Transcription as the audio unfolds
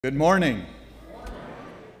Good morning.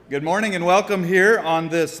 Good morning and welcome here on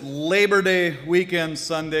this Labor Day weekend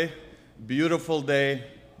Sunday. Beautiful day,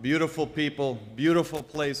 beautiful people, beautiful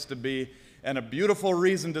place to be, and a beautiful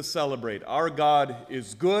reason to celebrate. Our God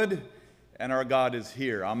is good and our God is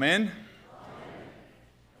here. Amen?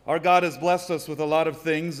 Our God has blessed us with a lot of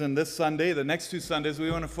things, and this Sunday, the next two Sundays, we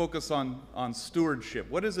want to focus on stewardship.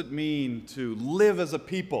 What does it mean to live as a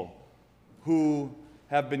people who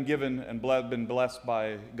have been given and been blessed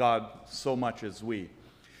by God so much as we?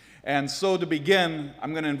 And so to begin,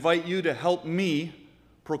 I'm going to invite you to help me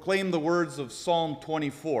proclaim the words of Psalm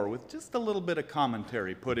 24 with just a little bit of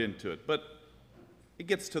commentary put into it, but it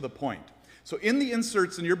gets to the point. So in the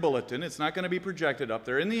inserts in your bulletin, it's not going to be projected up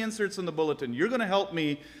there, in the inserts in the bulletin, you're going to help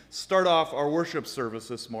me start off our worship service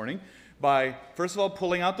this morning by, first of all,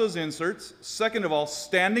 pulling out those inserts, second of all,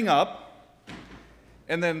 standing up,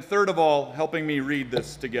 and then third of all, helping me read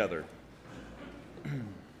this together.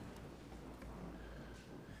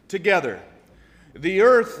 Together. The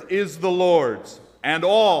earth is the Lord's, and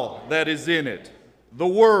all that is in it, the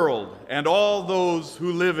world, and all those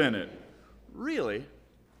who live in it. Really?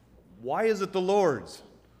 Why is it the Lord's?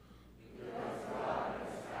 Because God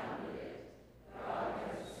has founded it. God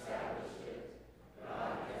has established it.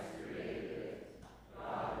 God has created it.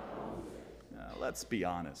 God owns it. Now, let's be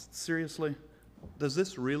honest. Seriously? Does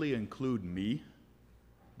this really include me?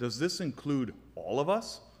 Does this include all of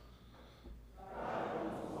us? God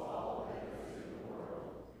owns all that is in the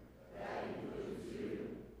world. That includes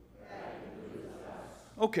you. That includes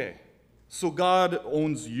us. Okay, so God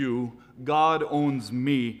owns you, God owns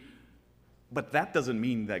me, but that doesn't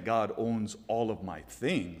mean that God owns all of my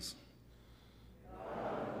things.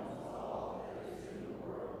 God owns all that is in the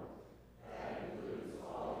world. That includes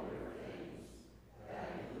all your things. That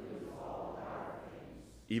includes all our things.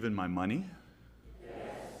 Even my money?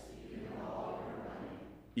 Yes, even all your money.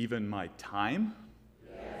 Even my time?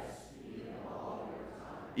 Yes, even all your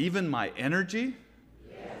time. Even my energy?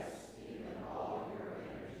 Yes, even all your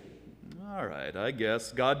energy. All right, I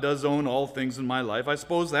guess God does own all things in my life. I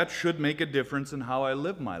suppose that should make a difference in how I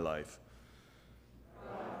live my life.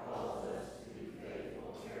 God calls us to be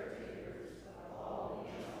faithful caretakers of all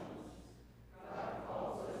He owns. God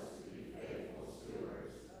calls us to be faithful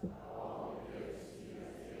stewards of all the gifts He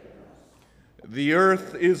has given us. The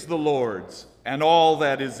earth is the Lord's, and all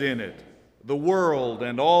that is in it, the world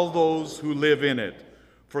and all those who live in it.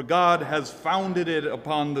 For God has founded it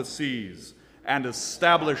upon the seas and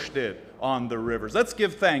established it on the rivers. Let's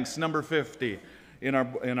give thanks, number 50 in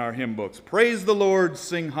our hymn books. Praise the Lord,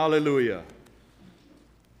 sing hallelujah.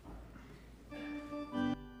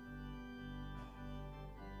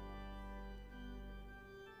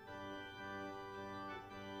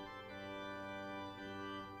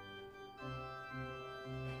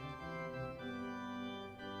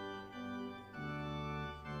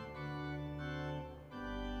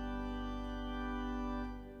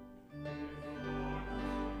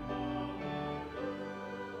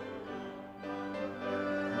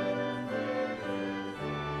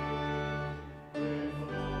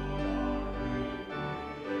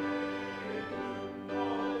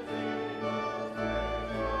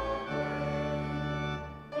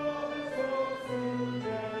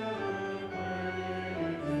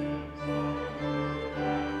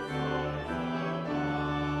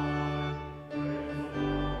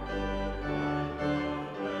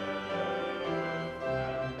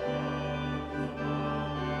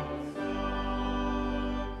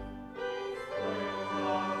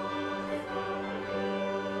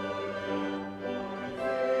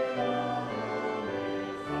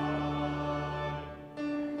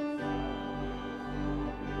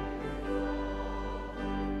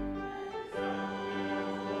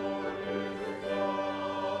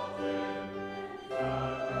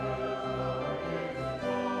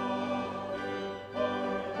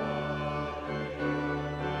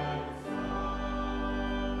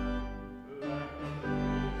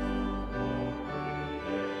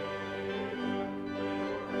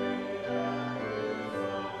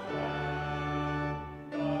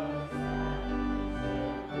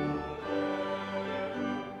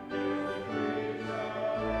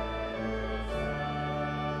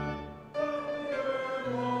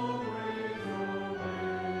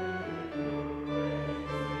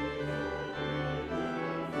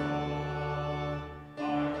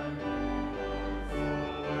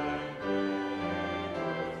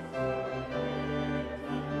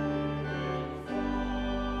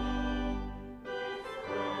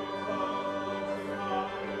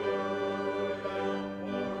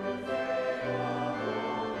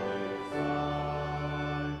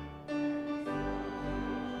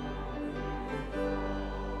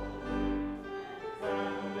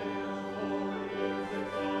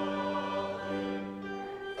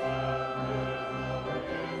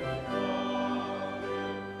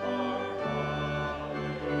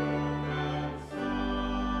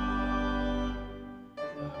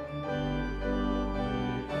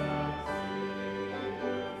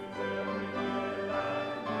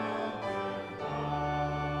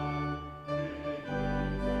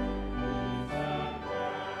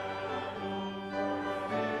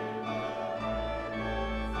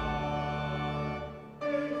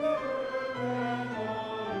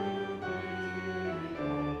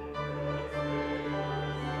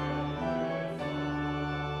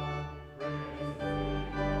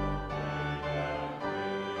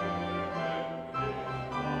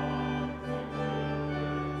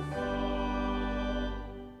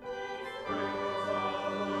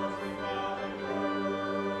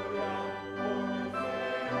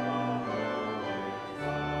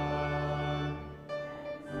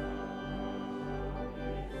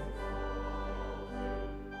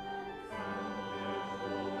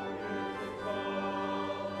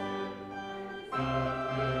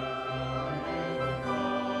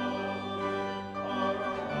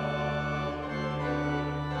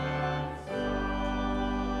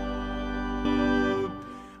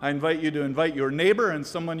 I invite you to invite your neighbor and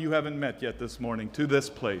someone you haven't met yet this morning to this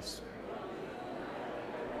place.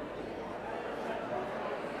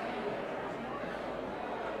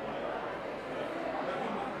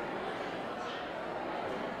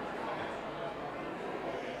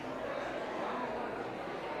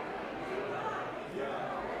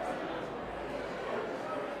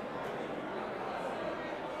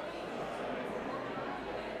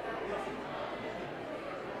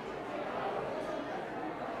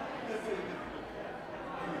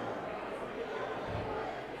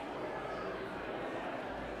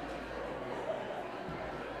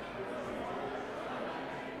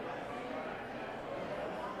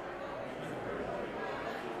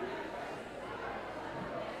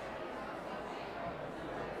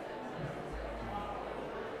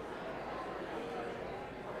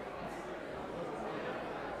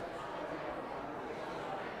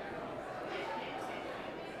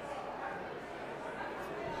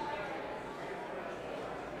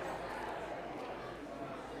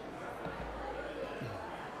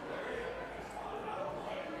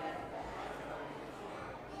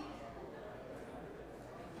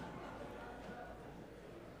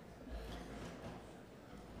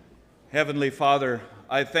 Heavenly Father,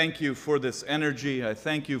 I thank you for this energy. I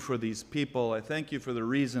thank you for these people. I thank you for the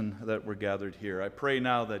reason that we're gathered here. I pray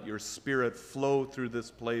now that your Spirit flow through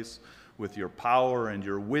this place with your power and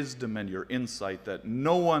your wisdom and your insight, that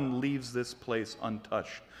no one leaves this place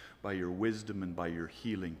untouched by your wisdom and by your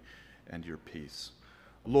healing and your peace.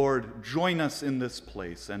 Lord, join us in this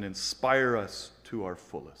place and inspire us to our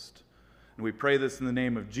fullest. And we pray this in the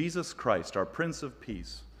name of Jesus Christ, our Prince of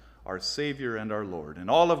Peace, our Savior and our Lord. And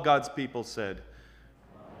all of God's people said,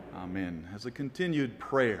 Amen. As a continued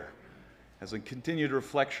prayer, as a continued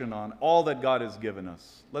reflection on all that God has given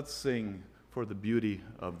us, let's sing For the Beauty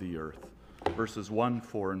of the Earth, verses 1,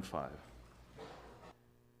 4, and 5.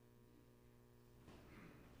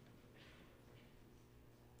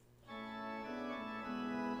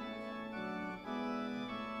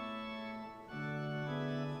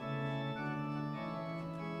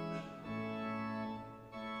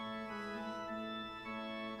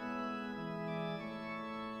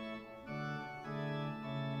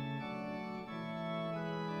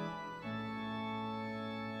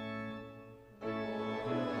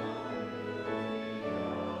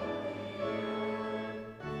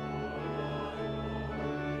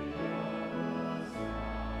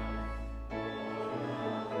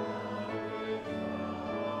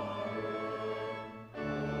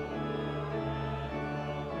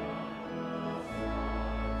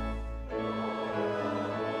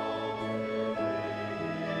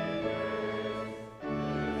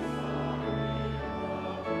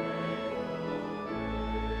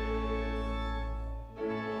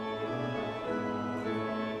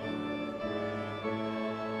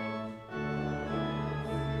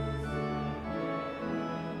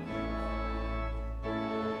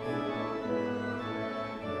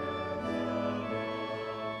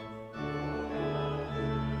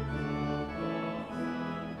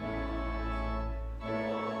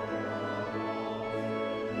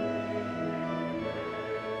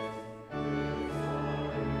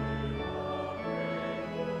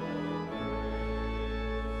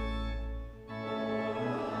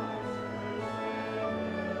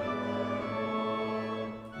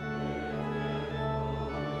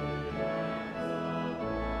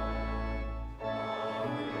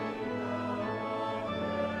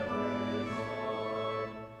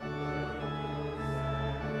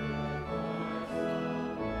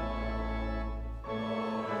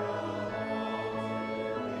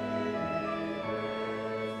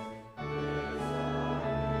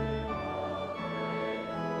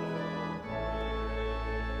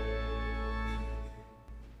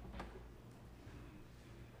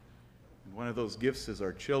 One of those gifts is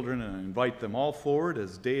our children, and I invite them all forward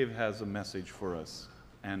as Dave has a message for us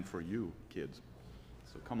and for you, kids.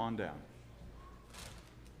 So come on down.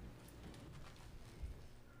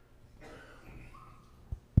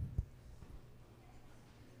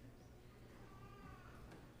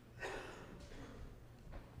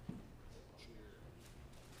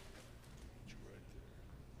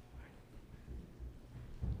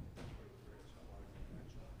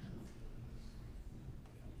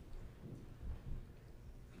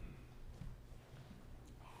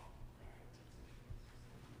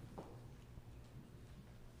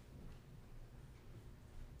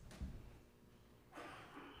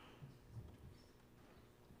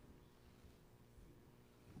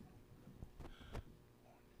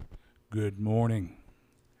 Good morning.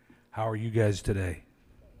 How are you guys today?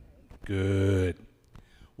 Good.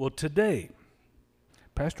 Well, today,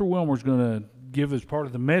 Pastor Willmar's going to give as part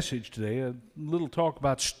of the message today a little talk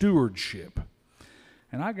about stewardship.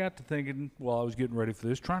 And I got to thinking while I was getting ready for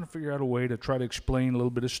this, trying to figure out a way to try to explain a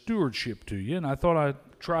little bit of stewardship to you, and I thought I'd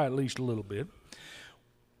try at least a little bit.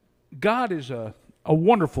 God is a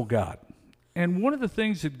wonderful God. And one of the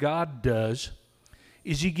things that God does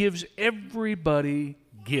is He gives everybody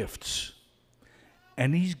gifts.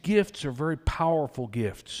 And these gifts are very powerful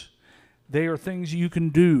gifts. They are things you can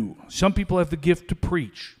do. Some people have the gift to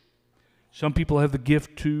preach. Some people have the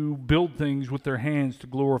gift to build things with their hands to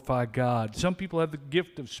glorify God. Some people have the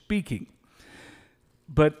gift of speaking.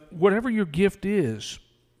 But whatever your gift is,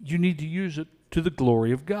 you need to use it to the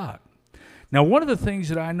glory of God. Now, one of the things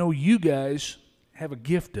that I know you guys have a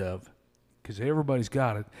gift of, because everybody's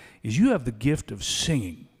got it, is you have the gift of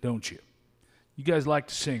singing, don't you? You guys like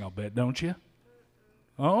to sing, I'll bet, don't you?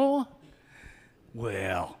 Oh?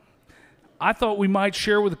 Well, I thought we might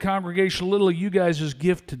share with the congregation a little of you guys'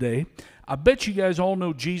 gift today. I bet you guys all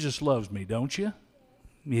know Jesus Loves Me, don't you?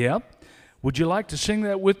 Yep. Would you like to sing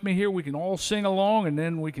that with me here? We can all sing along, and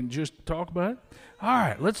then we can just talk about it. All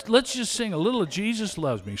right, let's just sing a little of Jesus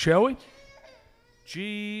Loves Me, shall we?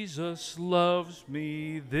 Jesus loves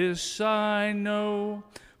me, this I know,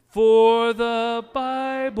 for the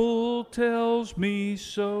Bible tells me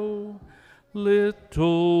so.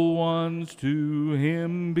 Little ones to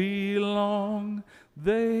Him belong.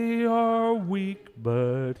 They are weak,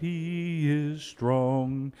 but He is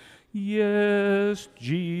strong. Yes,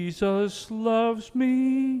 Jesus loves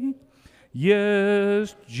me.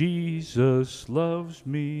 Yes, Jesus loves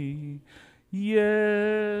me.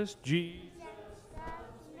 Yes, Jesus.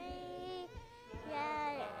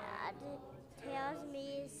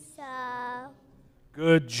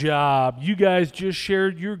 Good job. You guys just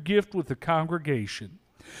shared your gift with the congregation.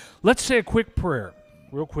 Let's say a quick prayer,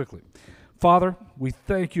 real quickly. Father, we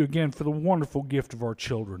thank you again for the wonderful gift of our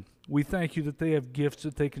children. We thank you that they have gifts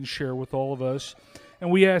that they can share with all of us. And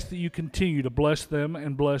we ask that you continue to bless them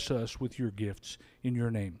and bless us with your gifts. In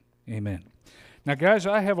your name, amen. Now, guys,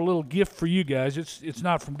 I have a little gift for you guys. It's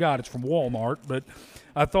not from God, it's from Walmart, but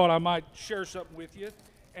I thought I might share something with you.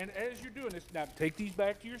 And as you're doing this, now take these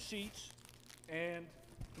back to your seats. And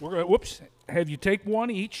we're going to, have you take one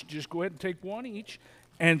each. Just go ahead and take one each.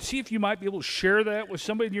 And see if you might be able to share that with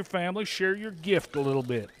somebody in your family. Share your gift a little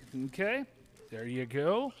bit. Okay? There you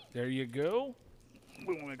go. There you go.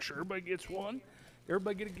 We want to make sure everybody gets one.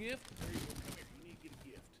 Everybody get a gift? There you go. Come here. You need to get a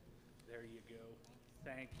gift. There you go.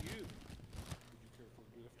 Thank you.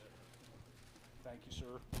 Would you care for a gift? Thank you,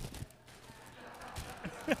 sir.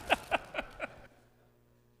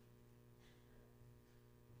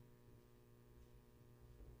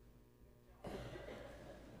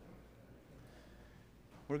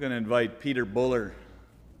 We're going to invite Peter Buhler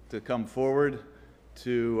to come forward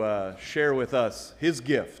to share with us his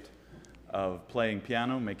gift of playing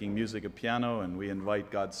piano, making music of piano, and we invite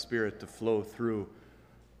God's Spirit to flow through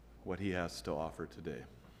what he has to offer today.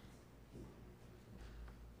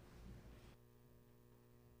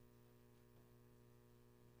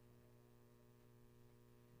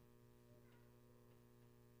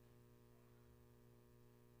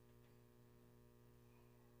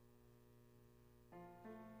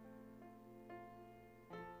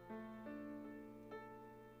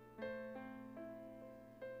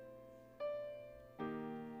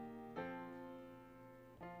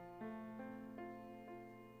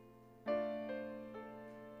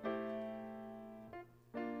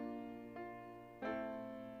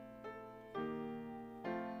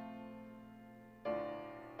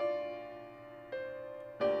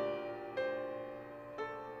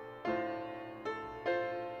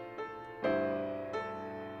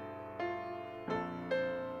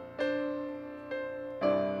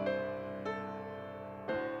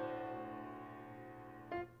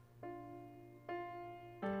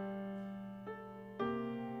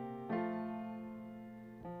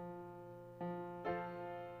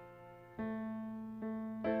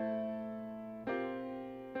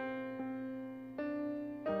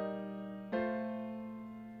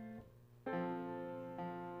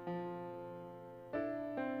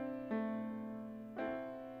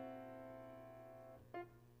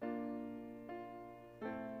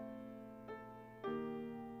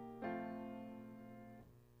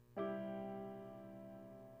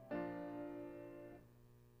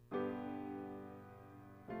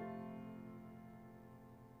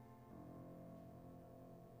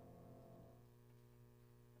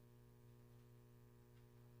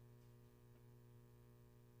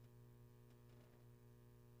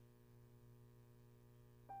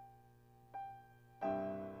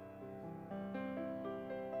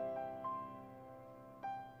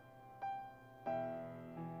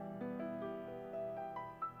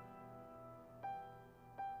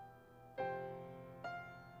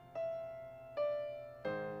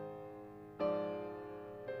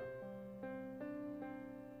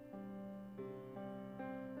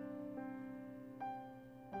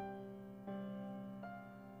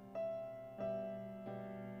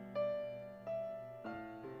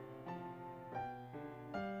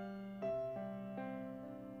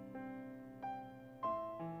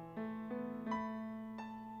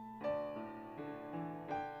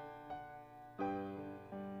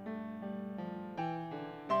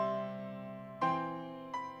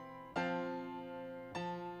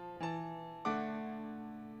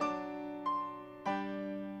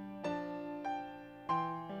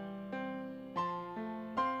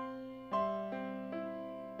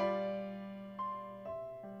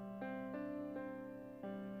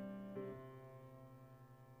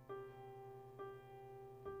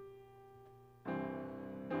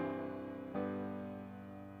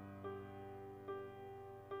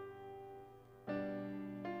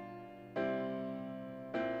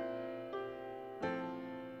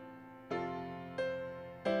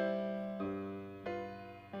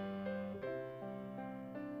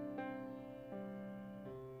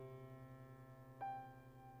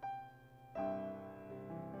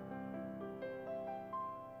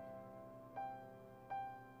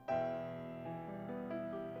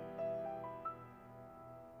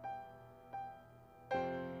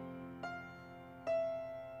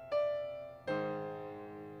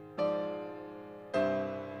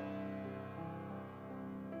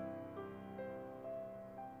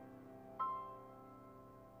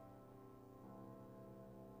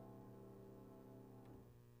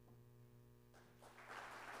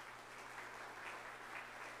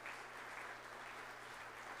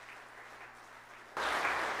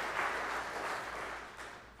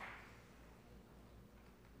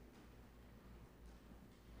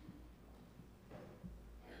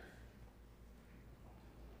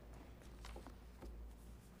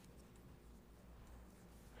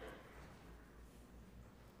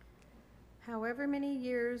 However many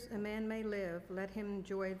years a man may live, let him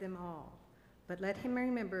enjoy them all. But let him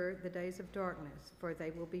remember the days of darkness, for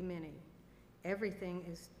they will be many. Everything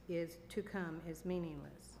is to come is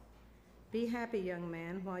meaningless. Be happy, young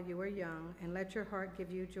man, while you are young, and let your heart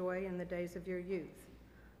give you joy in the days of your youth.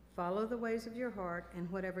 Follow the ways of your heart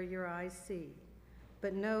and whatever your eyes see.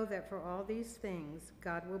 But know that for all these things,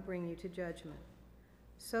 God will bring you to judgment.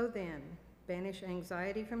 So then, banish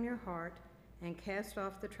anxiety from your heart and cast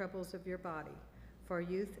off the troubles of your body, for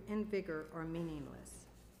youth and vigor are meaningless.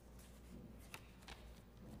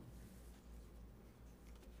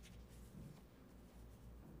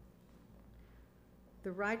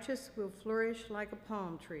 The righteous will flourish like a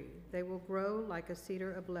palm tree. They will grow like a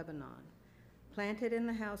cedar of Lebanon. Planted in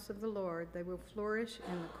the house of the Lord, they will flourish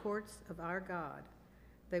in the courts of our God.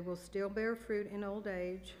 They will still bear fruit in old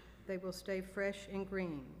age. They will stay fresh and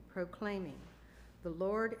green, proclaiming, "The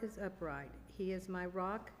Lord is upright. He is my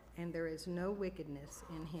rock, and there is no wickedness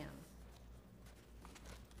in him."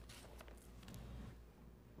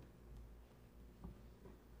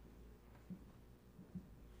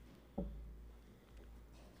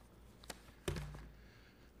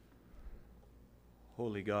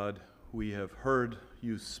 Holy God, we have heard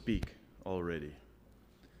you speak already.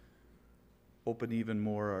 Open even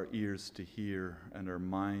more our ears to hear and our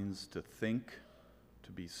minds to think,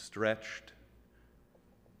 to be stretched,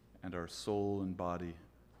 and our soul and body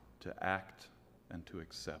to act and to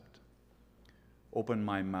accept. Open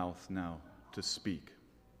my mouth now to speak.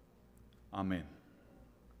 Amen.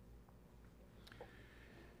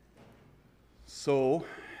 So,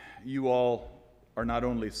 you all are not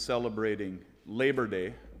only celebrating Labor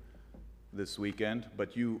Day this weekend,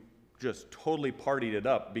 but you just totally partied it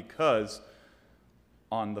up because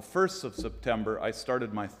on the 1st of September, I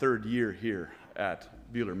started my 3rd year here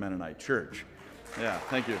at Buhler Mennonite Church. Yeah,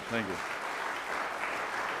 thank you.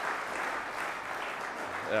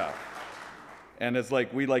 Yeah, and it's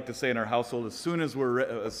like we like to say in our household: as soon as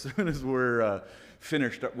we're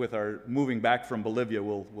finished with our moving back from Bolivia,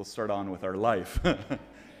 we'll start on with our life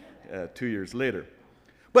 2 years later.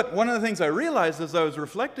 But one of the things I realized as I was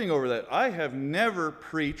reflecting over that, I have never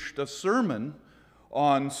preached a sermon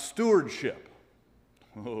on stewardship.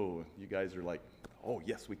 Oh, you guys are like, oh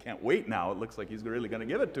yes, we can't wait now. It looks like he's really going to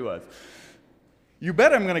give it to us. You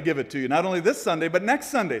bet I'm going to give it to you, not only this Sunday, but next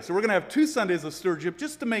Sunday. So we're going to have 2 Sundays of stewardship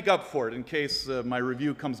just to make up for it in case my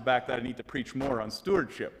review comes back that I need to preach more on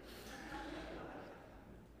stewardship.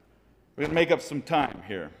 We're going to make up some time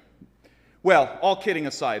here. Well, all kidding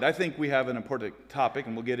aside, I think we have an important topic,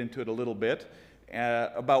 and we'll get into it a little bit,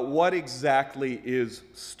 about what exactly is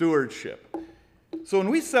stewardship. So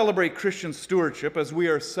when we celebrate Christian stewardship, as we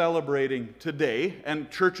are celebrating today,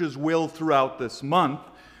 and churches will throughout this month,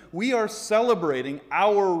 we are celebrating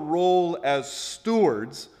our role as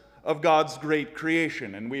stewards of God's great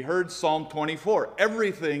creation. And we heard Psalm 24,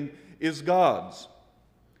 everything is God's.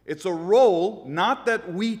 It's a role not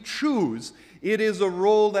that we choose, it is a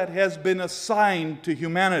role that has been assigned to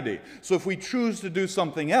humanity. So if we choose to do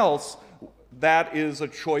something else, that is a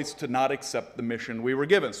choice to not accept the mission we were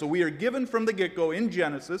given. So we are given from the get-go in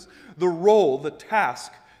Genesis the role, the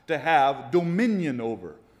task to have dominion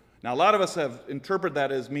over. Now a lot of us have interpreted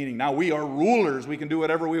that as meaning now we are rulers, we can do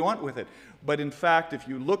whatever we want with it. But in fact, if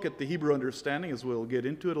you look at the Hebrew understanding, as we'll get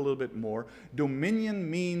into it a little bit more, dominion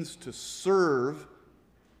means to serve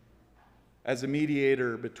as a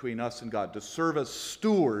mediator between us and God, to serve as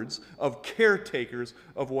stewards, of caretakers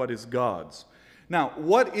of what is God's. Now,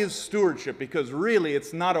 what is stewardship? Because really,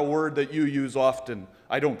 it's not a word that you use often.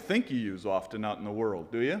 I don't think you use often out in the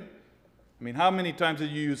world, do you? I mean, how many times did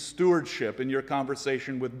you use stewardship in your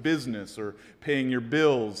conversation with business or paying your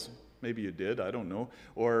bills? Maybe you did, I don't know.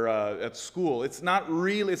 Or at school. It's not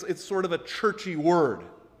really, it's sort of a churchy word.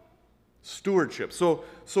 Stewardship. So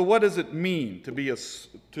what does it mean to be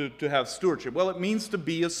to have stewardship? Well, it means to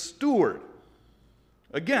be a steward.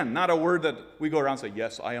 Again, not a word that we go around and say,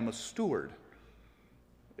 yes, I am a steward.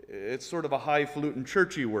 It's sort of a highfalutin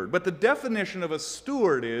churchy word. But the definition of a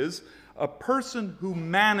steward is a person who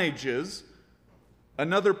manages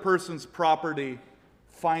another person's property,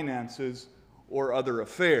 finances, or other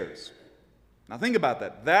affairs. Now think about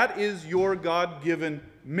that. That is your God-given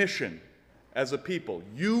mission as a people.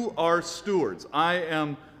 You are stewards. I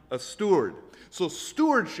am a steward. So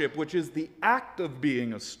stewardship, which is the act of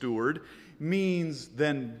being a steward, means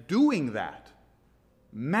then doing that,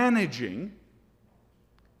 managing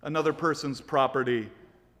another person's property,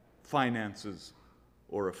 finances,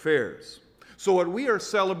 or affairs. So what we are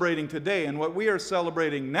celebrating today and what we are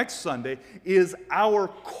celebrating next Sunday is our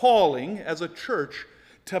calling as a church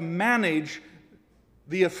to manage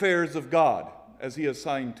the affairs of God as He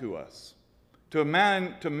assigned to us. to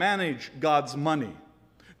manage God's money,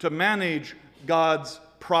 to manage God's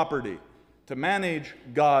property, to manage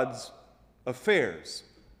God's affairs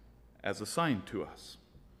as assigned to us.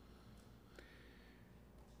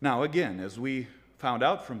 Now again, as we found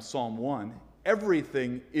out from Psalm 1,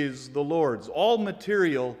 everything is the Lord's. All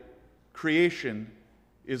material creation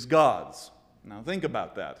is God's. Now think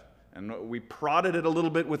about that. And we prodded it a little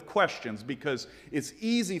bit with questions because it's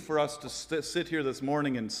easy for us to sit here this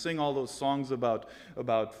morning and sing all those songs about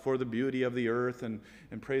for the beauty of the earth and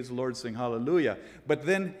praise the Lord, sing hallelujah. But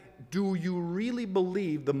then, do you really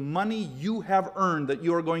believe the money you have earned that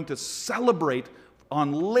you are going to celebrate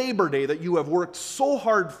on Labor Day that you have worked so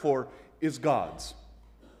hard for is God's?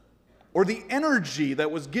 Or the energy that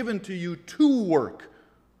was given to you to work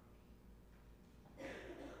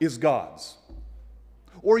is God's?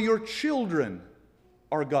 Or your children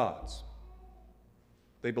are God's?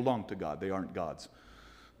 They belong to God, they aren't God's.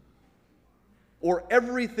 Or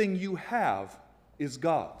everything you have is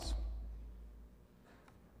God's?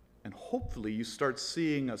 And hopefully you start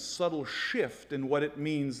seeing a subtle shift in what it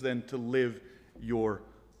means then to live your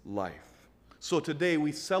life. So today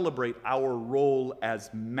we celebrate our role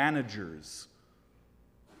as managers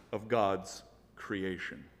of God's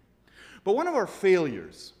creation. But one of our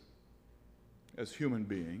failures as human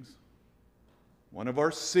beings, one of our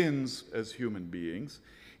sins as human beings,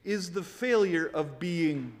 is the failure of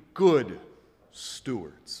being good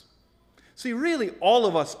stewards. See, really, all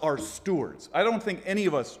of us are stewards. I don't think any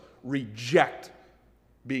of us reject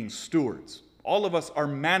being stewards. All of us are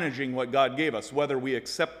managing what God gave us, whether we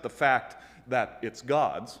accept the fact that it's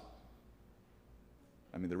God's.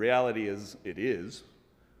 I mean, the reality is, it is.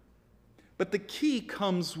 But the key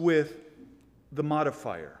comes with the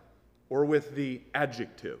modifier, or with the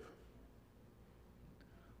adjective.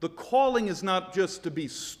 The calling is not just to be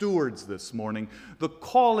stewards this morning. The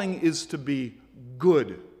calling is to be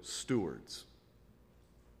good stewards,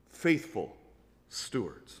 faithful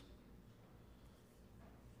stewards.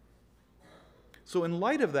 So in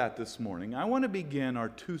light of that this morning, I want to begin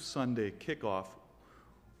our Sunday kickoff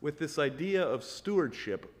with this idea of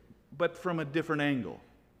stewardship, but from a different angle.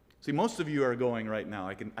 See, most of you are going right now,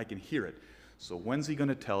 I can hear it. So when's he going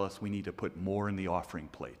to tell us we need to put more in the offering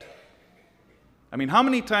plate? I mean, how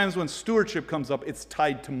many times when stewardship comes up, it's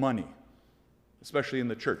tied to money, especially in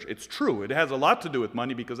the church? It's true. It has a lot to do with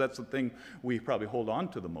money because that's the thing we probably hold on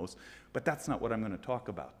to the most. But that's not what I'm going to talk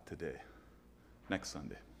about today, next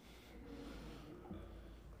Sunday.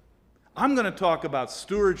 I'm going to talk about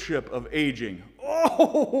stewardship of aging.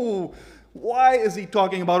 Oh, why is he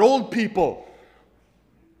talking about old people?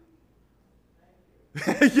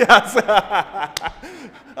 Yes,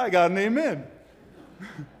 I got an amen.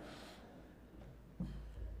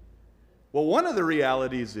 Well, one of the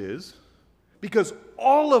realities is because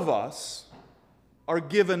all of us are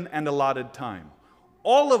given an allotted time.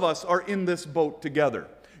 All of us are in this boat together.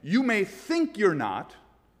 You may think you're not.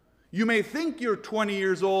 You may think you're 20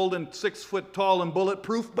 years old and 6 foot tall and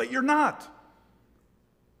bulletproof, but you're not.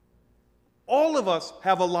 All of us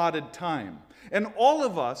have allotted time. And all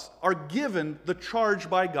of us are given the charge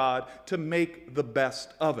by God to make the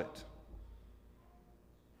best of it.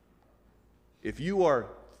 If you are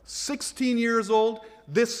 16 years old,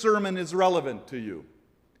 this sermon is relevant to you.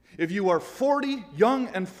 If you are 40, young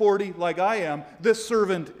and 40 like I am, this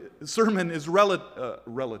sermon is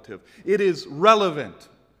relative. It is relevant.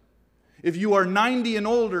 If you are 90 and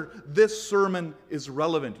older, this sermon is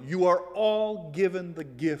relevant. You are all given the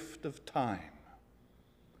gift of time.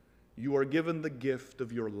 You are given the gift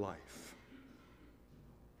of your life.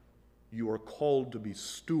 You are called to be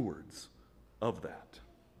stewards of that.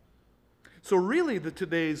 So really,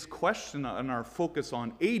 today's question and our focus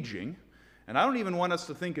on aging, and I don't even want us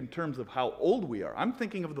to think in terms of how old we are. I'm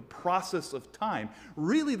thinking of the process of time.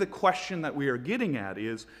 Really, the question that we are getting at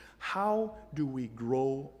is, how do we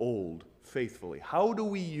grow old faithfully? How do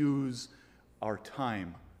we use our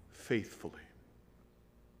time faithfully?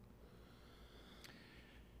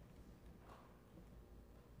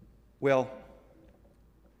 Well,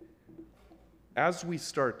 as we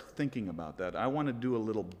start thinking about that, I want to do a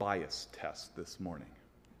little bias test this morning.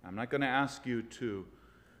 I'm not going to ask you to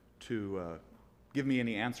give me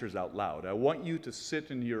any answers out loud. I want you to sit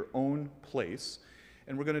in your own place,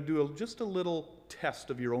 and we're going to do just a little test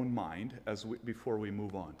of your own mind before we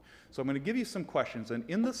move on. So I'm going to give you some questions, and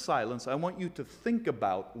in the silence, I want you to think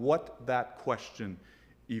about what that question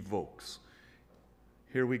evokes.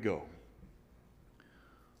 Here we go.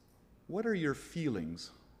 What are your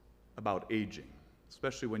feelings about aging?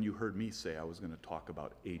 Especially when you heard me say I was going to talk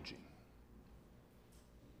about aging.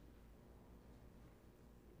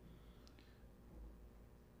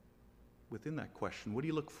 within that question, what do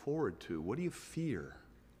you look forward to? What do you fear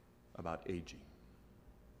about aging?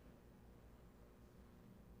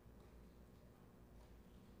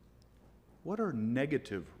 What are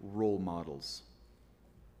negative role models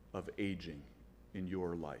of aging in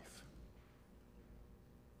your life?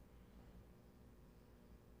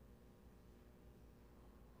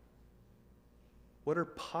 What are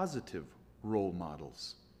positive role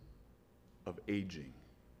models of aging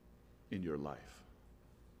in your life?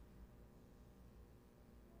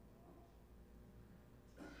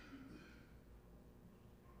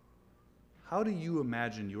 How do you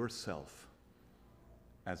imagine yourself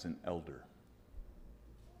as an elder?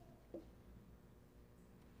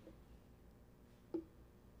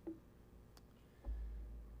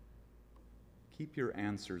 Keep your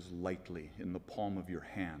answers lightly in the palm of your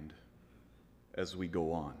hand as we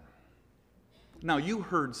go on. Now, you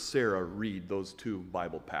heard Sarah read those two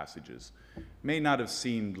Bible passages. May not have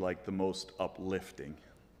seemed like the most uplifting,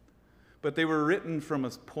 but they were written from a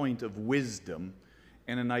point of wisdom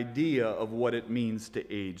and an idea of what it means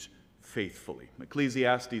to age faithfully.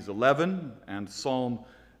 Ecclesiastes 11 and Psalm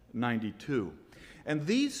 92. And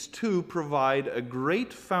these two provide a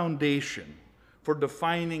great foundation for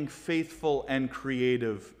defining faithful and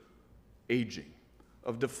creative aging,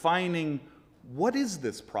 of defining what is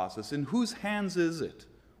this process, in whose hands is it?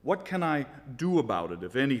 What can I do about it,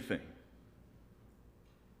 if anything?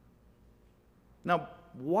 Now,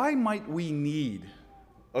 why might we need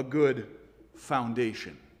a good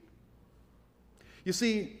foundation? You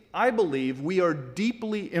see, I believe we are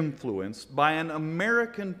deeply influenced by an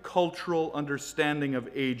American cultural understanding of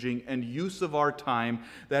aging and use of our time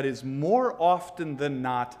that is more often than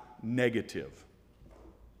not negative.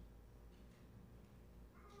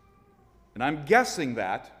 And I'm guessing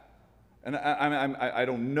that, and I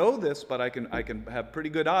don't know this, but I can have pretty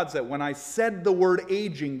good odds that when I said the word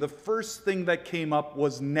aging, the first thing that came up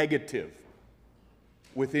was negative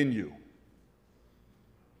within you.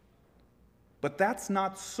 But that's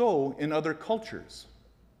not so in other cultures.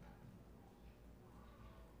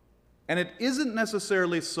 And it isn't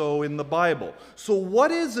necessarily so in the Bible. So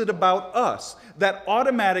what is it about us that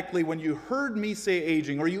automatically, when you heard me say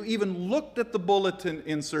aging, or you even looked at the bulletin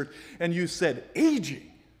insert and you said,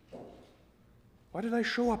 aging? Why did I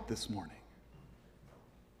show up this morning?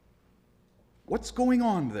 What's going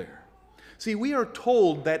on there? See, we are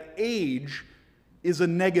told that age is a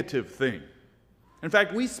negative thing. In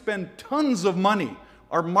fact, we spend tons of money.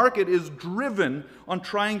 Our market is driven on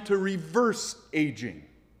trying to reverse aging.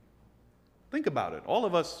 Think about it. All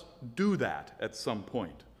of us do that at some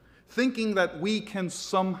point, thinking that we can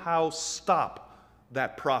somehow stop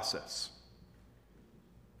that process.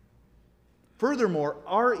 Furthermore,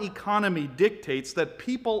 our economy dictates that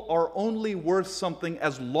people are only worth something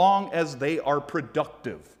as long as they are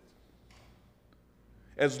productive.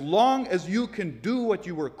 As long as you can do what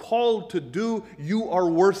you were called to do, you are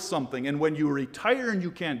worth something. And when you retire and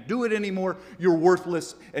you can't do it anymore, you're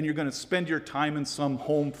worthless, and you're going to spend your time in some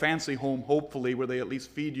home, fancy home, hopefully, where they at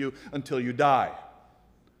least feed you until you die.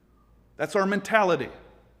 That's our mentality.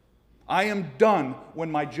 I am done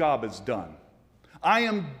when my job is done. I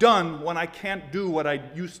am done when I can't do what I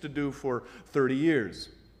used to do for 30 years,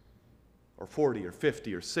 or 40, or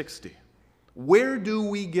 50, or 60. Where do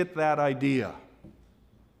we get that idea?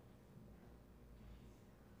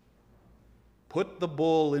 Put the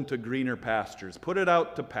bull into greener pastures. Put it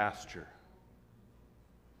out to pasture.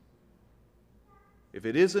 If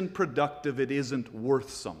it isn't productive, it isn't worth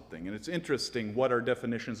something. And it's interesting what our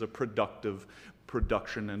definitions of productive,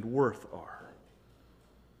 production, and worth are.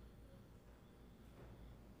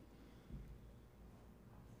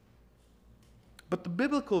 But the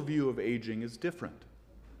biblical view of aging is different.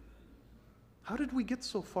 How did we get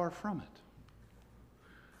so far from it?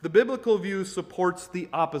 The biblical view supports the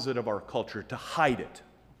opposite of our culture, to hide it.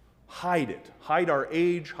 Hide it. Hide our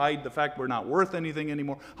age, hide the fact we're not worth anything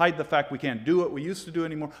anymore, hide the fact we can't do what we used to do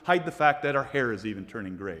anymore, hide the fact that our hair is even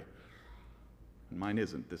turning gray. And mine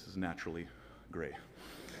isn't. This is naturally gray.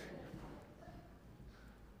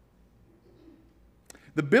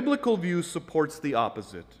 The biblical view supports the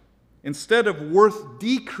opposite. Instead of worth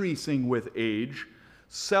decreasing with age,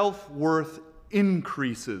 self-worth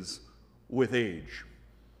increases with age.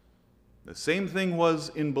 The same thing was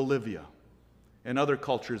in Bolivia and other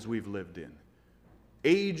cultures we've lived in.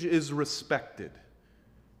 Age is respected.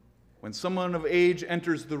 When someone of age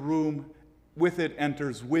enters the room, with it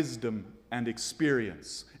enters wisdom and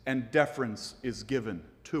experience, and deference is given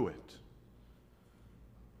to it.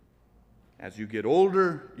 As you get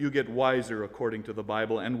older, you get wiser, according to the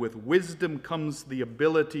Bible, and with wisdom comes the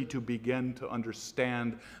ability to begin to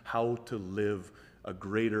understand how to live a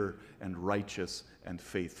greater and righteous and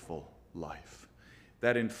faithful life.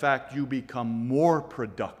 That in fact you become more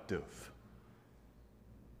productive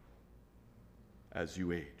as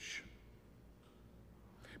you age.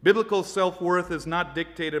 Biblical self-worth is not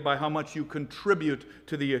dictated by how much you contribute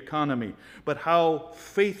to the economy, but how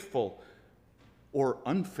faithful or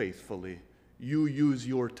unfaithfully you use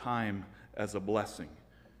your time as a blessing,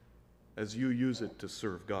 as you use it to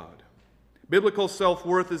serve God. Biblical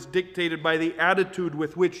self-worth is dictated by the attitude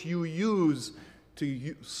with which you use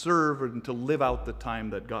to serve and to live out the time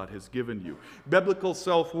that God has given you. Biblical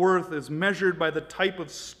self-worth is measured by the type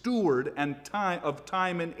of steward and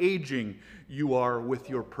time and aging you are with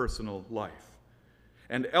your personal life.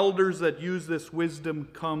 And elders that use this wisdom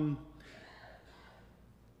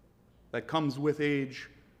that comes with age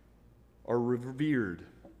are revered,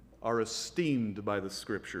 are esteemed by the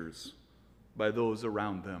Scriptures, by those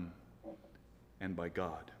around them, and by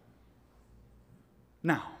God.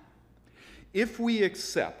 Now, if we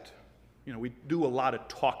accept, we do a lot of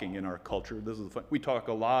talking in our culture. We talk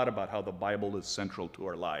a lot about how the Bible is central to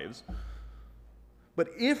our lives. But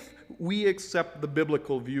if we accept the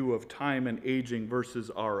biblical view of time and aging versus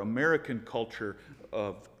our American culture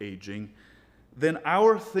of aging, then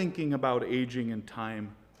our thinking about aging and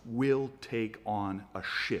time will take on a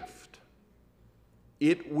shift.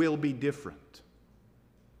 It will be different.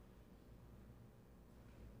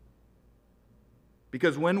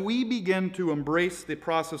 Because when we begin to embrace the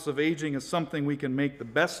process of aging as something we can make the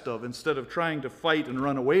best of instead of trying to fight and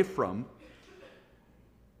run away from,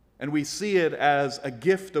 and we see it as a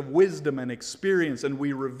gift of wisdom and experience, and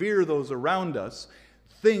we revere those around us,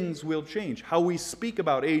 things will change. How we speak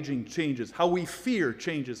about aging changes. How we fear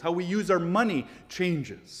changes. How we use our money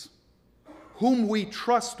changes. Whom we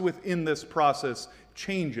trust within this process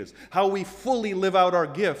changes. How we fully live out our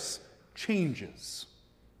gifts changes.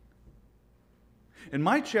 And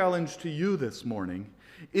my challenge to you this morning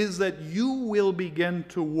is that you will begin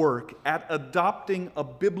to work at adopting a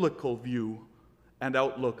biblical view and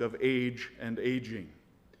outlook of age and aging,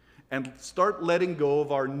 and start letting go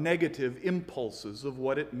of our negative impulses of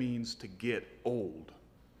what it means to get old,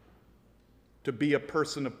 to be a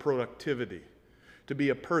person of productivity, to be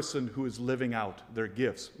a person who is living out their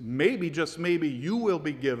gifts. Maybe, just maybe, you will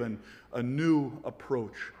be given a new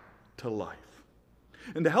approach to life.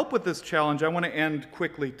 And to help with this challenge, I want to end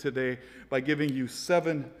quickly today by giving you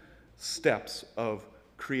 7 steps of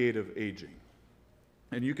creative aging.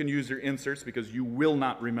 And you can use your inserts because you will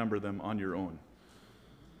not remember them on your own.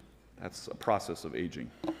 That's a process of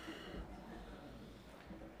aging.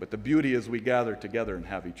 But the beauty is we gather together and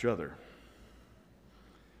have each other.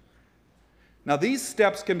 Now, these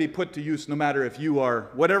steps can be put to use no matter if you are,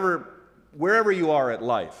 wherever you are at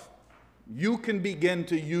life. You can begin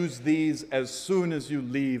to use these as soon as you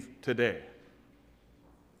leave today.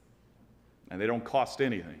 And they don't cost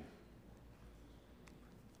anything.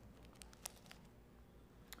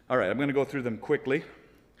 All right, I'm going to go through them quickly.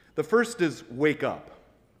 The first is wake up,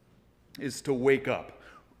 is to wake up.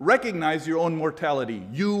 Recognize your own mortality.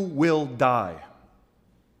 You will die.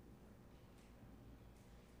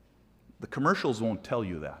 The commercials won't tell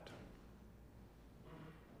you that.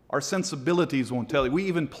 Our sensibilities won't tell you. We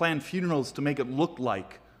even plan funerals to make it look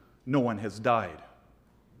like no one has died.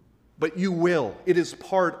 But you will. It is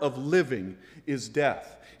part of living is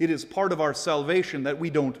death. It is part of our salvation that we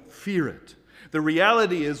don't fear it. The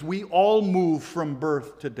reality is we all move from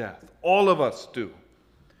birth to death. All of us do.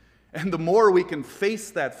 And the more we can face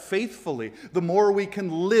that faithfully, the more we can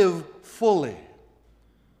live fully.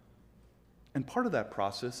 And part of that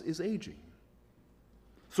process is aging.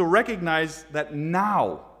 So recognize that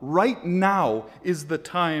now, right now, is the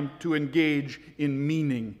time to engage in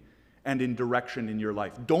meaning and in direction in your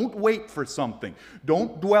life. Don't wait for something.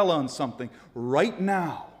 Don't dwell on something. Right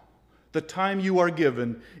now, the time you are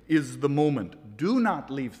given is the moment. Do not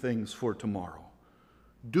leave things for tomorrow.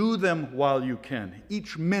 Do them while you can.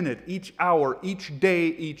 Each minute, each hour, each day,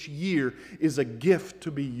 each year is a gift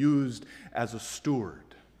to be used as a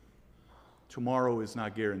steward. Tomorrow is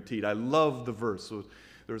not guaranteed. I love the verse. So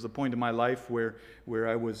there was a point in my life where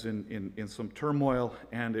I was in some turmoil,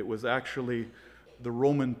 and it was actually the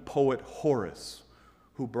Roman poet Horace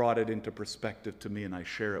who brought it into perspective to me, and I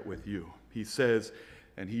share it with you. He says,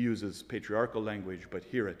 and he uses patriarchal language, but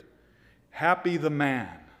hear it. Happy the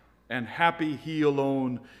man, and happy he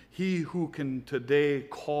alone, he who can today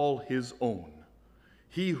call his own.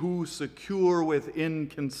 He who secure within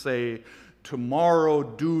can say, tomorrow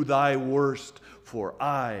do thy worst, for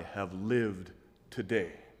I have lived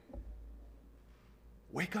today.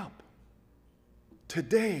 Wake up.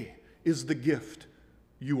 Today is the gift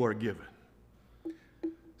you are given.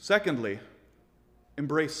 Secondly,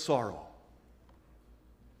 Embrace sorrow.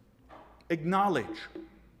 Acknowledge.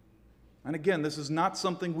 And again, this is not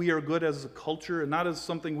something we are good as a culture, and not as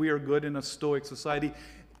something we are good in a Stoic society.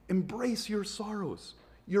 Embrace your sorrows,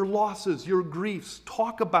 your losses, your griefs.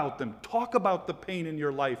 Talk about them. Talk about the pain in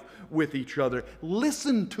your life with each other.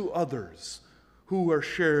 Listen to others who are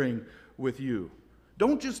sharing with you.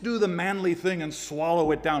 Don't just do the manly thing and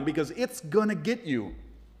swallow it down, because it's going to get you.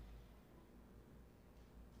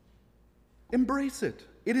 Embrace it.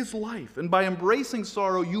 It is life. And by embracing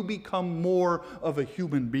sorrow, you become more of a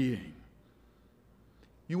human being.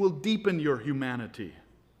 You will deepen your humanity,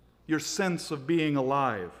 your sense of being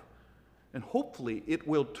alive. And hopefully it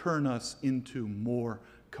will turn us into more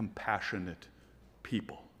compassionate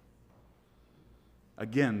people.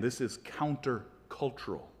 Again, this is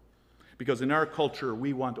countercultural. Because in our culture,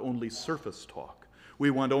 we want only surface talk. We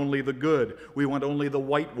want only the good. We want only the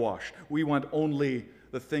whitewash. We want only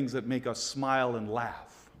the things that make us smile and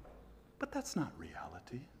laugh. But that's not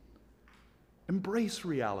reality. Embrace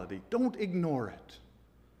reality. Don't ignore it.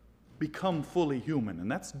 Become fully human.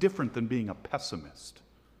 And that's different than being a pessimist.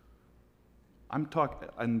 I'm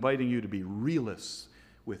inviting you to be realists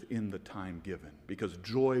within the time given, because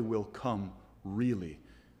joy will come really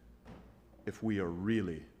if we are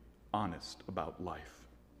really honest about life.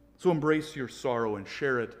 So embrace your sorrow and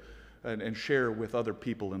share it and share with other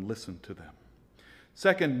people and listen to them.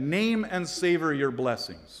 Second, name and savor your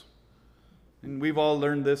blessings. And we've all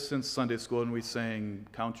learned this since Sunday school, and we sang,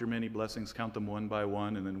 count your many blessings, count them one by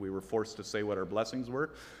one, and then we were forced to say what our blessings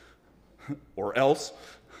were, or else.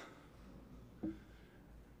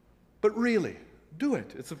 But really, do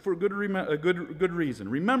it. It's for a good reason.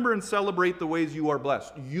 Remember and celebrate the ways you are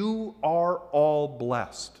blessed. You are all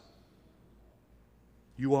blessed.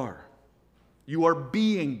 You are. You are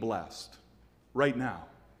being blessed right now.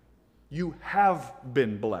 You have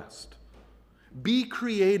been blessed. Be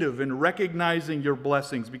creative in recognizing your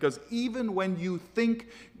blessings, because even when you think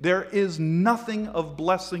there is nothing of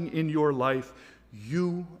blessing in your life,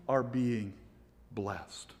 you are being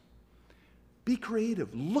blessed. Be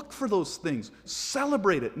creative. Look for those things.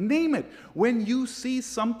 Celebrate it. Name it. When you see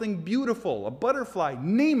something beautiful, a butterfly,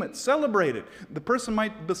 name it. Celebrate it. The person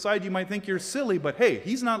beside you might think you're silly, but hey,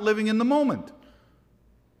 he's not living in the moment.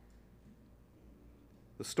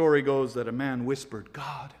 The story goes that a man whispered,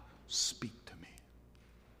 "God, speak to me."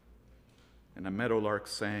 And a meadowlark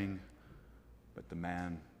sang, but the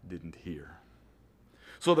man didn't hear.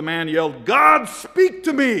 So the man yelled, "God, speak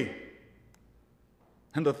to me!"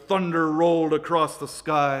 And the thunder rolled across the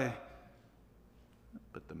sky,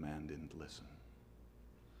 but the man didn't listen.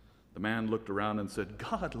 The man looked around and said,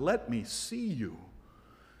 "God, let me see you."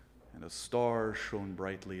 And a star shone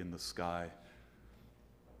brightly in the sky,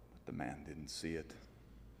 but the man didn't see it.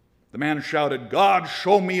 The man shouted, "God,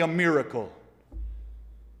 show me a miracle."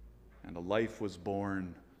 And a life was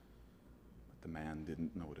born, but the man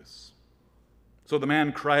didn't notice. So the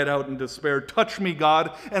man cried out in despair, "Touch me,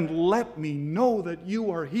 God, and let me know that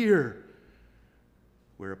you are here."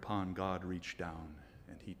 Whereupon God reached down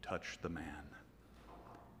and he touched the man.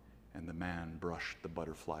 And the man brushed the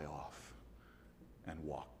butterfly off and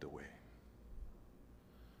walked away.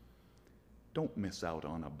 Don't miss out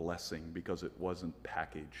on a blessing because it wasn't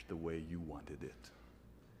packaged the way you wanted it.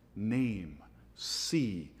 Name,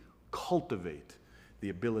 see, cultivate the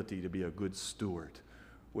ability to be a good steward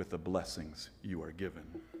with the blessings you are given.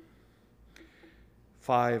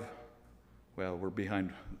 5, we're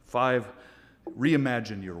behind. 5,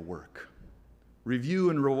 reimagine your work. Review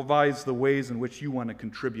and revise the ways in which you want to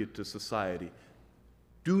contribute to society.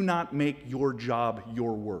 Do not make your job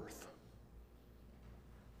your worth.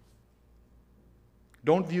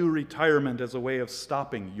 Don't view retirement as a way of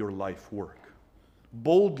stopping your life work.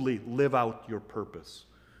 Boldly live out your purpose.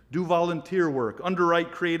 Do volunteer work,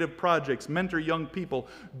 underwrite creative projects, mentor young people.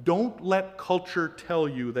 Don't let culture tell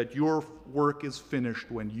you that your work is finished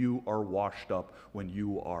when you are washed up, when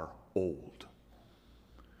you are old.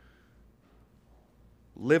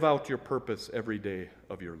 Live out your purpose every day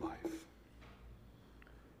of your life.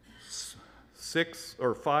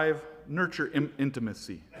 5, nurture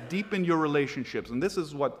intimacy. Deepen your relationships. And this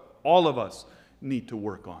is what all of us need to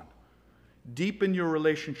work on. Deepen your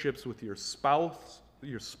relationships with your spouse,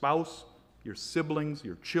 your siblings,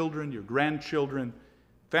 your children, your grandchildren,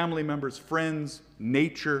 family members, friends,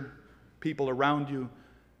 nature, people around you,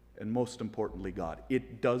 and most importantly, God.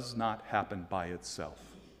 It does not happen by itself.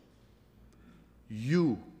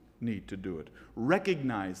 You need to do it.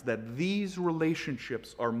 Recognize that these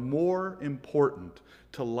relationships are more important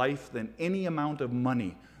to life than any amount of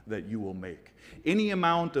money that you will make, any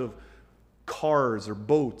amount of cars or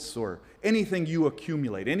boats or anything you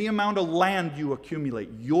accumulate, any amount of land you accumulate,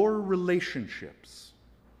 your relationships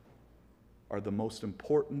are the most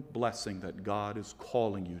important blessing that God is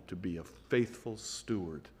calling you to be a faithful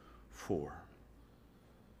steward for.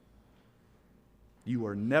 You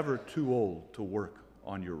are never too old to work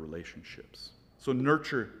on your relationships. So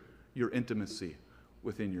nurture your intimacy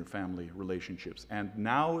within your family relationships. And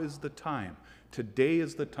now is the time, today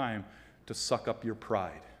is the time to suck up your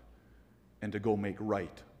pride and to go make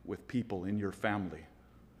right with people in your family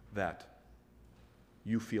that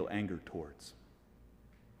you feel anger towards.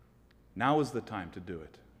 Now is the time to do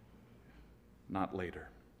it, not later.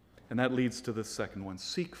 And that leads to the second one.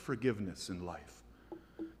 Seek forgiveness in life.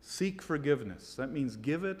 Seek forgiveness. That means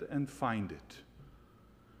give it and find it.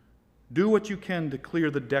 Do what you can to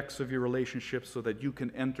clear the decks of your relationships so that you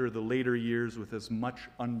can enter the later years with as much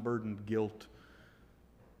unburdened guilt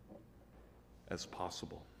as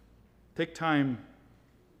possible. Take time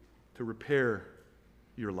to repair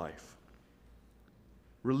your life.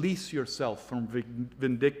 Release yourself from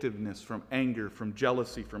vindictiveness, from anger, from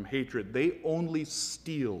jealousy, from hatred. They only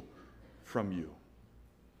steal from you.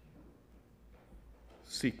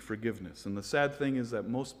 Seek forgiveness. And the sad thing is that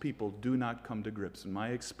most people do not come to grips. In my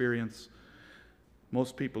experience,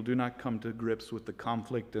 most people do not come to grips with the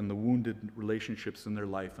conflict and the wounded relationships in their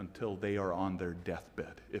life until they are on their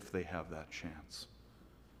deathbed, if they have that chance.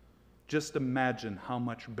 Just imagine how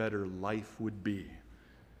much better life would be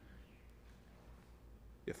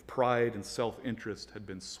if pride and self-interest had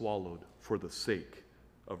been swallowed for the sake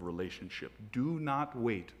of relationship. Do not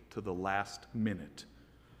wait to the last minute,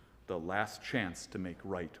 the last chance to make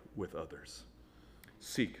right with others.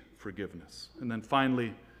 Seek forgiveness. And then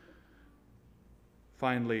finally,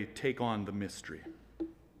 take on the mystery.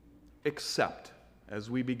 Accept, as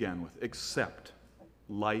we began with, accept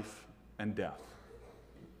life and death.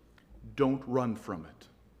 Don't run from it.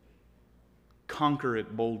 Conquer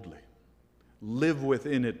it boldly. Live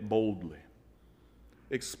within it boldly.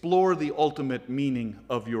 Explore the ultimate meaning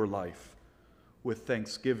of your life with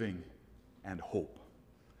thanksgiving and hope.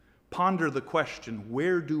 Ponder the question,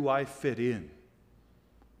 where do I fit in?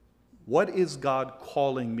 What is God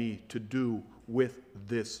calling me to do with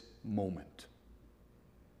this moment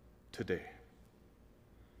today?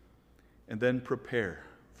 And then prepare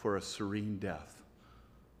for a serene death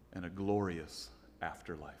and a glorious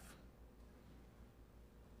afterlife.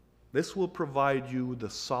 This will provide you the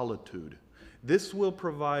solitude. This will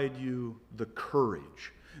provide you the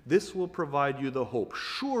courage. This will provide you the hope.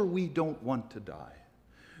 Sure, we don't want to die,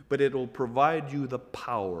 but it will provide you the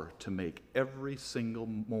power to make every single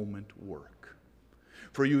moment work.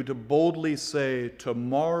 For you to boldly say,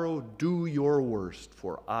 tomorrow do your worst,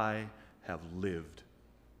 for I have lived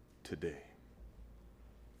today.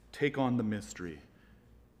 Take on the mystery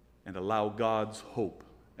and allow God's hope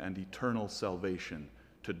and eternal salvation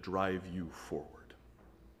to drive you forward.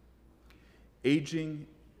 Aging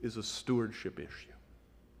is a stewardship issue.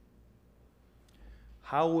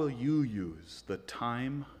 How will you use the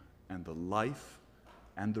time and the life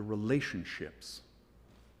and the relationships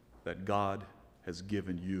that God has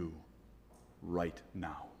given you right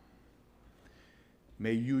now?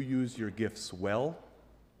 May you use your gifts well,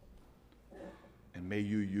 and may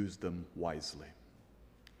you use them wisely.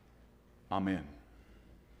 Amen.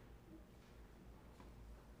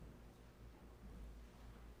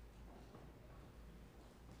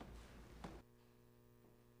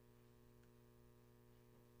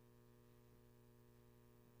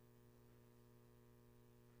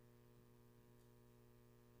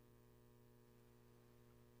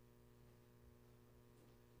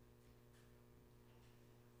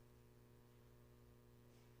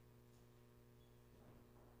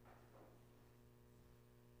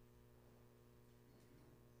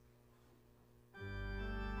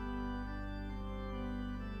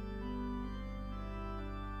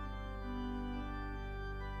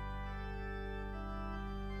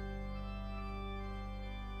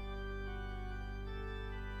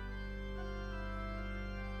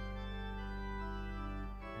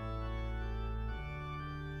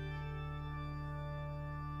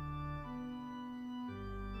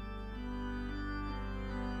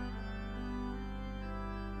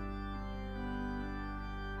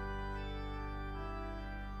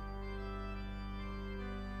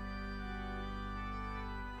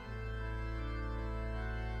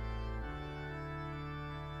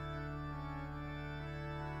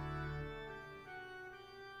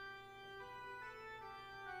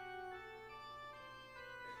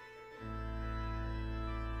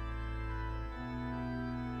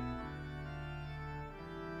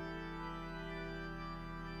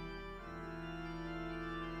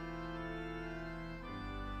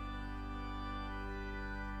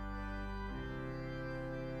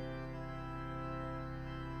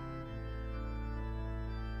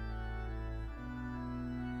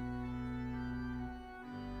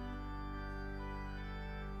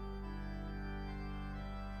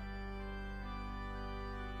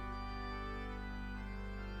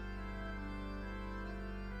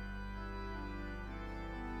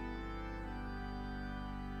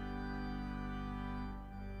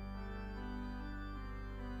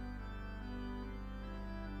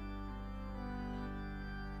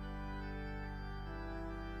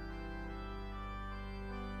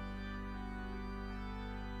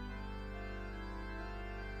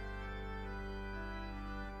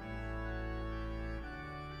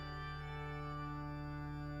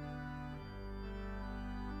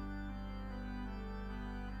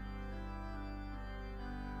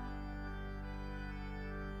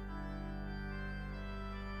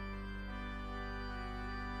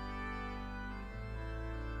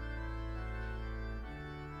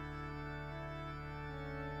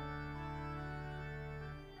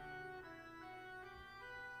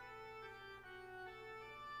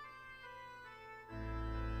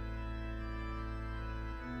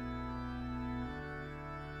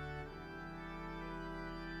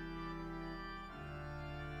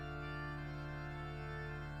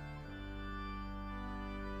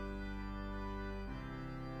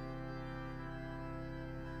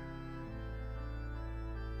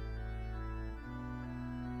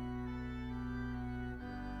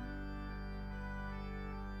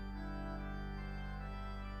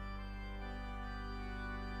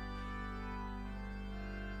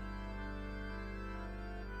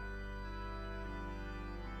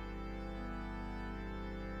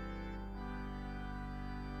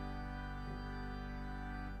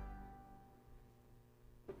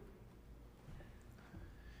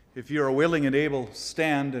 If you are willing and able,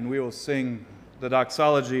 stand and we will sing the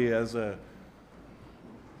doxology as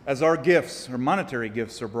our gifts, our monetary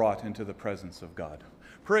gifts, are brought into the presence of God.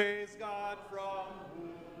 Praise God from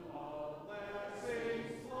whom all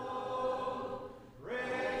blessings flow.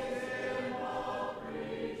 Praise Him, all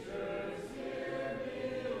creatures here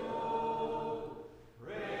below.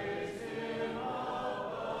 Praise Him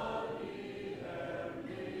above the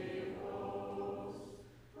heavenly hosts.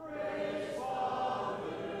 Praise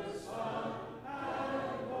Father, Son,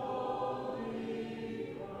 and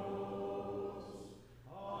Holy Ghost.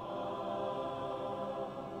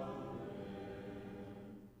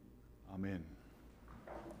 Amen.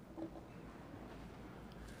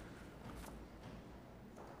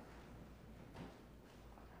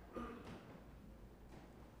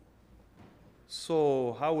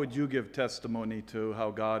 So, how would you give testimony to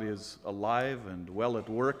how God is alive and well at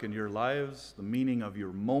work in your lives, the meaning of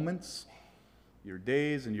your moments, your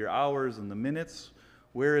days and your hours and the minutes?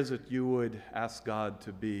 Where is it you would ask God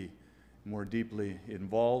to be more deeply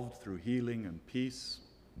involved through healing and peace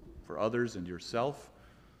for others and yourself?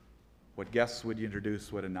 What guests would you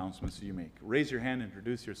introduce? What announcements do you make? Raise your hand,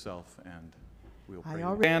 introduce yourself, and we'll pray.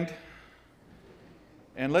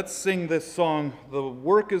 And let's sing this song, "The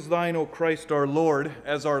Work is Thine, O Christ our Lord,"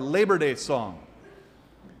 as our Labor Day song.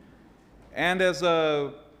 And as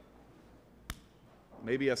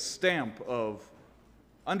maybe a stamp of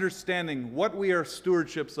understanding what we are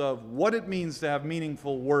stewardships of, what it means to have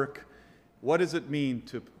meaningful work, what does it mean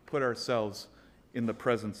to put ourselves in the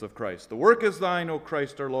presence of Christ. The work is thine, O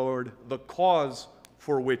Christ our Lord, the cause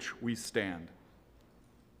for which we stand.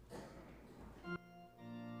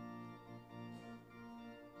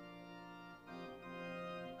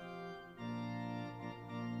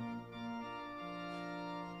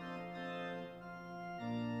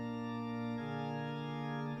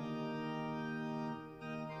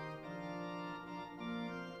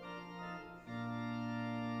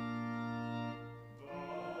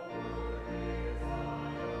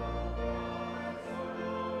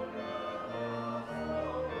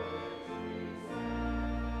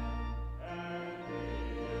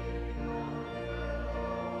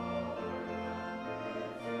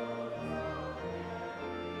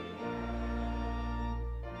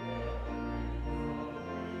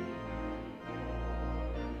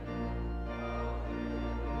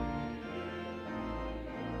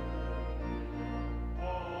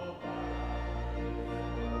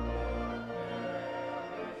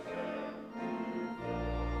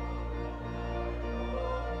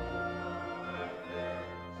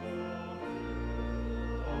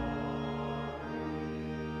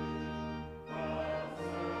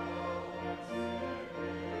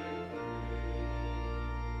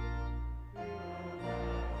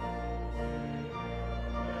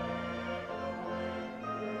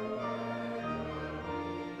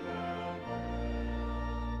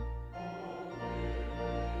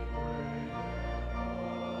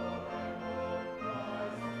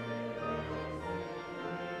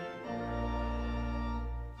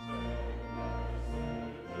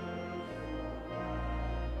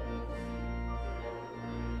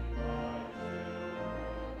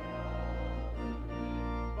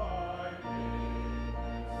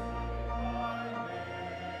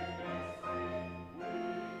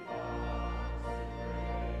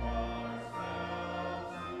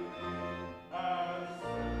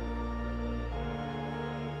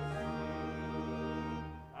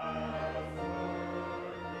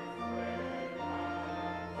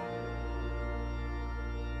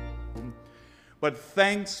 But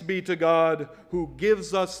thanks be to God who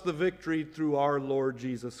gives us the victory through our Lord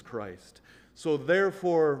Jesus Christ. So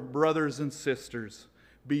therefore, brothers and sisters,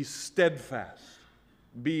 be steadfast,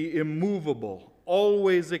 be immovable,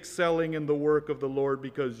 always excelling in the work of the Lord,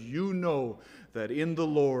 because you know that in the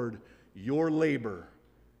Lord your labor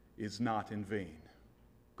is not in vain.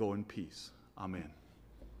 Go in peace. Amen.